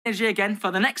energy again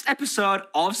for the next episode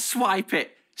of Swipe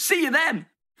It. See you then.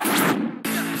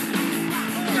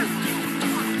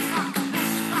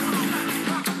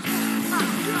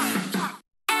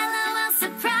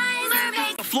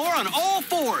 Floor on all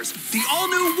fours. The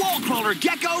all-new wall crawler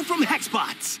gecko from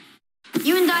Hexbots.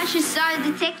 You and I should start a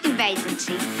detective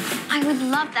agency. I would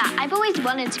love that. I've always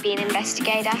wanted to be an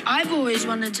investigator. I've always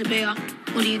wanted to be a,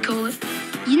 what do you call it?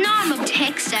 You know I'm a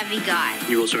tech-savvy guy.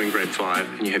 You're also in grade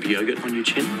 5 and you have yogurt on your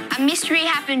chin? A mystery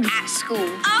happened at school.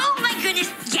 Oh my goodness,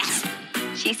 yes!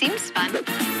 She seems fun.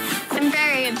 I'm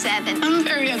very observant. I'm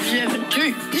very observant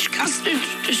too. This custard's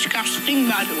disgusting,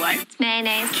 by the way. It's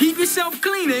mayonnaise. Keep yourself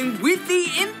cleaning with the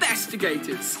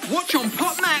Investigators. Watch on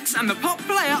Pop Max and the Pop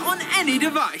Player on any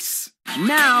device.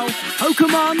 Now,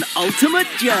 Pokemon Ultimate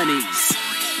Journeys.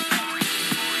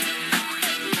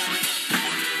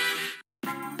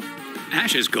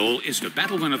 Ash's goal is to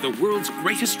battle one of the world's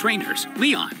greatest trainers,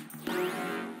 Leon.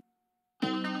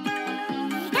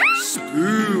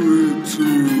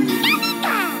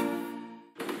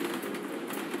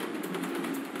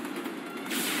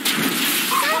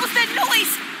 What was that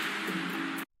noise?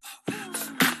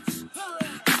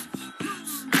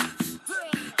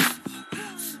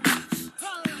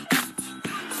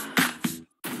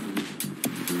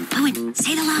 Owen,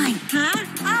 say the line. Huh?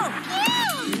 Oh.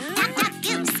 Duck, duck,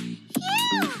 goose.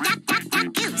 Duck, duck,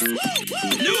 duck, goose.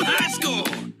 New high score,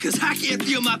 because I can't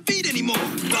feel my feet anymore.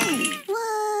 Boom!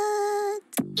 What?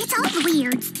 It's all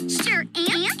weird. Sure,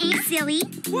 and silly.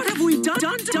 What have we done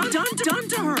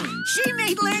to her? She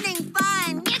made learning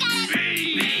fun. You got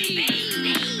it.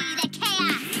 The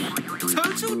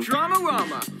chaos. Total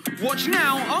Drama-Rama. Watch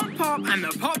now on Pop and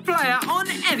the Pop Player on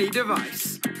any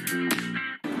device.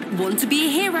 Want to be a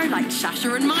hero like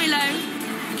Shasha and Milo?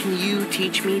 Can you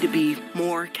teach me to be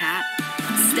more cat?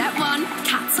 Step 1,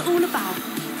 cats are all about.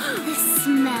 The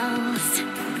smells.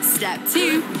 Step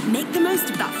 2, make the most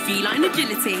of that feline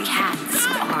agility. Cats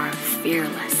are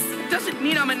fearless. Doesn't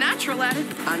mean I'm a natural at it.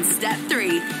 And step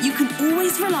 3, you can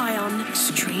always rely on.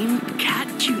 Extreme cat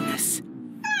cuteness.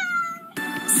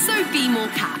 So be more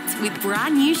cat with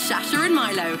brand new Shasha and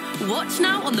Milo. Watch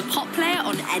now on the Pop Player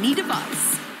on any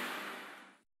device.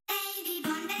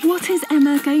 What is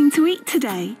Emma going to eat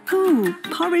today? Ooh,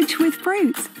 porridge with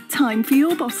fruit. Time for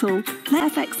your bottle.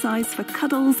 Perfect size for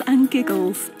cuddles and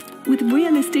giggles. With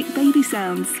realistic baby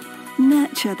sounds.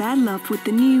 Nurture their love with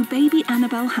the new Baby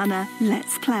Annabelle Hannah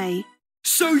Let's Play.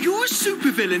 So you're a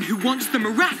supervillain who wants the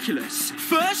miraculous.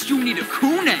 First, you'll need a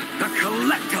cool name. The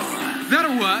Collector.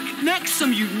 That'll work. Next,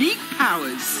 some unique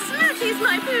powers. Smoochies,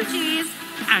 my poochies.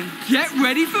 And get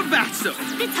ready for battle.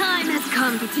 The time has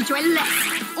come to teach you a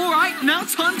lesson. All right, now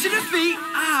time to defeat...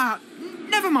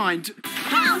 never mind.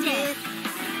 Found it.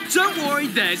 Don't worry,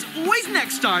 there's always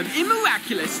next time in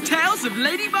Miraculous Tales of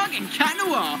Ladybug and Cat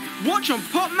Noir. Watch on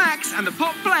Pop Max and the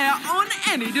Pop Player on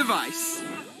any device.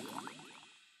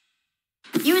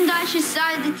 You and I should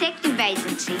start a detective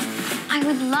agency. I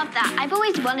would love that. I've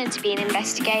always wanted to be an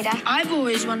investigator. I've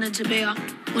always wanted to be a,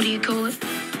 what do you call it?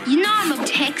 You know I'm a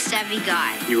tech-savvy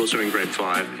guy. You're also in grade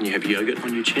 5 and you have yogurt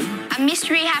on your chin? A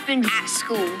mystery happened at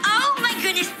school. Oh my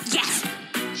goodness, yes!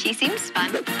 She seems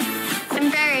fun. I'm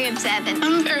very observant.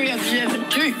 I'm very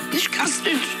observant too. This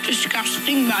custard's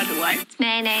disgusting, by the way. It's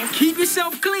mayonnaise. Keep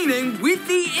yourself cleaning with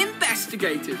the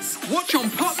Investigators. Watch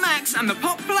on Pop Max and the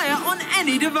Pop Player on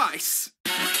any device.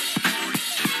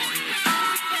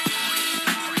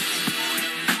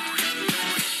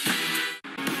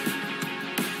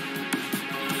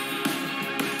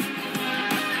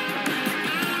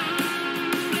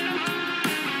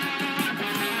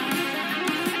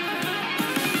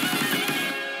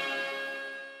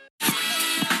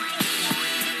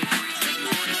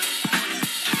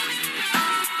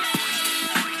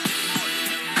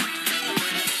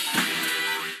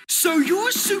 So you're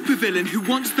a supervillain who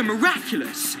wants the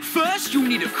miraculous. First, you'll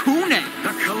need a cool name. The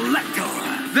Collector.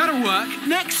 That'll work.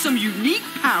 Next, some unique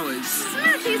powers.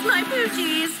 Smoochies, my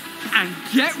poochies. And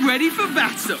get ready for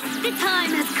battle. The time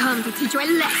has come to teach you a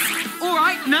lesson. All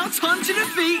right, now time to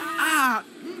defeat...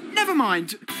 never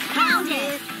mind. Found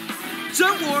it.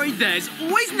 Don't worry, there's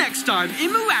always next time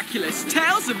in Miraculous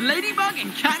Tales of Ladybug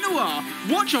and Cat Noir.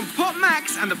 Watch on Pop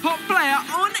Max and the Pop Player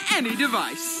on any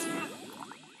device.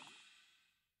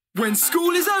 When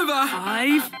school is over...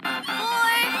 5, 4,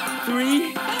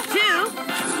 3, 2,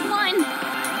 1.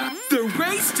 The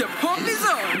race to Pop is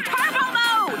on. Turbo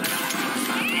mode!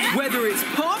 Whether it's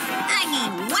Pop, I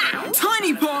mean, wow!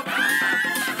 Tiny Pop,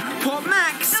 Pop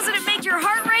Max, Doesn't it make your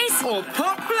heart race? or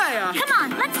Pop Player,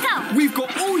 Come on, let's go! we've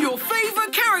got all your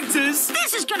favourite characters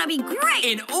This is gonna be great!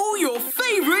 in all your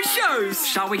favourite shows.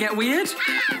 shall we get weird?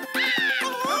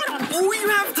 all you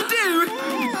have to do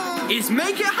is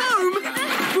make it home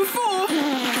before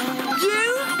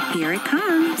you... Here it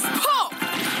comes. Pop!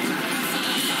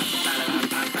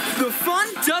 The fun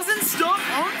doesn't stop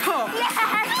on Pop.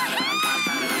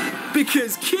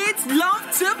 Because kids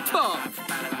love to pop.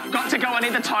 Got to go, I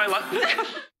need the toilet.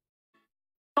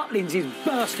 Butlins is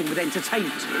bursting with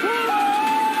entertainment.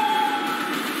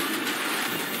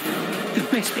 The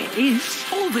best bit is,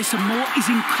 all this and more is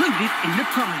included in the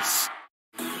price.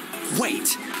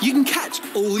 Wait, you can catch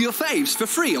all your faves for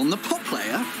free on the Pop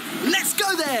Player? Let's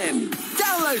go then!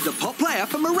 Download the Pop Player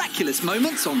for miraculous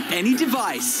moments on any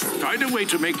device. Find a way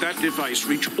to make that device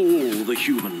reach all the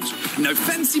humans. No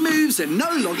fancy moves and no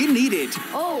login needed.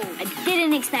 Oh, I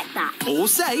didn't expect that. All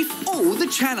safe, all the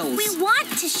channels. We want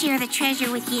to share the treasure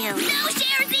with you. No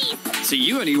sharesies! So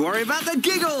you only worry about the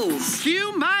giggles.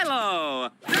 Cue Milo!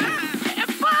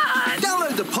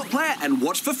 Download the Pop Player and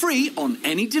watch for free on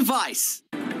any device.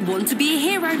 Want to be a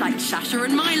hero like Shasha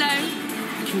and Milo?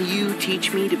 Can you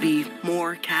teach me to be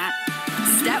more cat?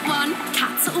 Step 1,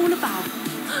 cats are all about.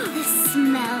 The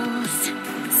smells.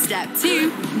 Step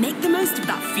 2, make the most of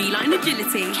that feline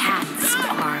agility. Cats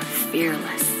are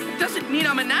fearless. Doesn't mean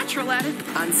I'm a natural at it.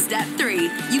 And step 3,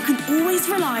 you can always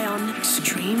rely on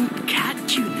Extreme cat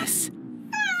cuteness.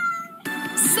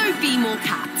 So be more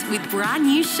cat with brand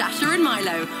new Shasha and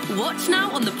Milo. Watch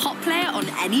now on the Pop Player on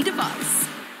any device.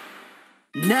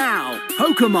 Now,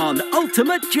 Pokemon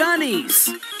Ultimate Journeys.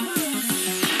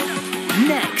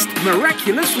 Next,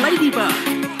 Miraculous Ladybug.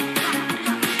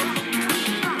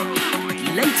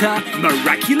 Later,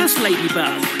 Miraculous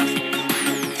Ladybug.